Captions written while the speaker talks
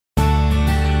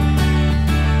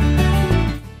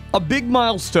A big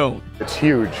milestone. It's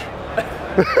huge.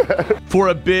 For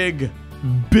a big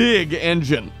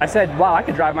engine. I said, wow, I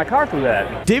could drive my car through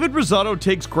that. David Rosado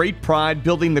takes great pride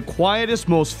building the quietest,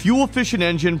 most fuel-efficient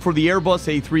engine for the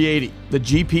Airbus A380, the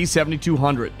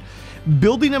GP7200.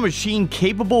 Building a machine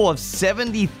capable of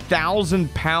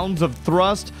 70,000 pounds of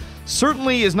thrust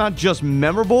certainly is not just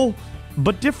memorable,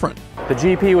 but different. The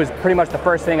GP was pretty much the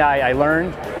first thing I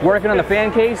learned. Working on the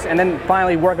fan case and then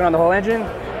finally working on the whole engine,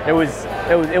 it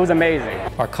was amazing.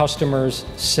 Our customers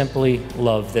simply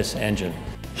love this engine.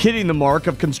 Hitting the mark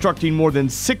of constructing more than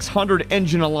 600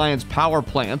 Engine Alliance power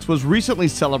plants was recently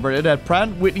celebrated at Pratt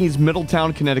Whitney's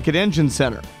Middletown, Connecticut Engine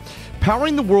Center.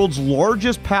 Powering the world's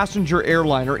largest passenger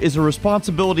airliner is a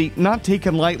responsibility not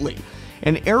taken lightly.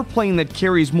 An airplane that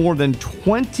carries more than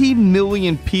 20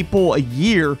 million people a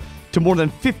year to more than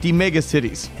 50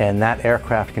 megacities. And that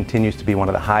aircraft continues to be one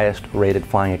of the highest rated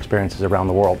flying experiences around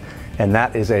the world. And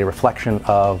that is a reflection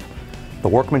of the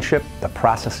workmanship, the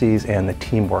processes, and the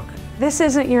teamwork. This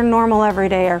isn't your normal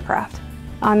everyday aircraft.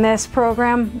 On this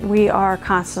program, we are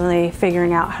constantly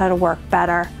figuring out how to work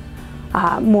better,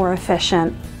 more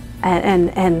efficient,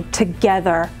 and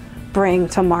together bring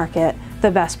to market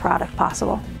the best product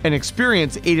possible. An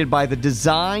experience aided by the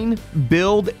design,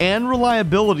 build, and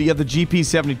reliability of the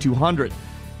GP7200.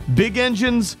 Big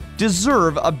engines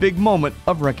deserve a big moment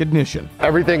of recognition.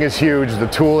 Everything is huge. The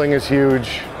tooling is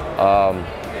huge.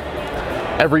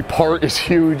 Every part is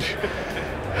huge.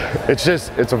 It's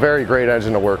a very great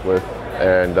engine to work with,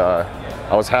 and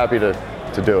I was happy to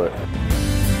do it.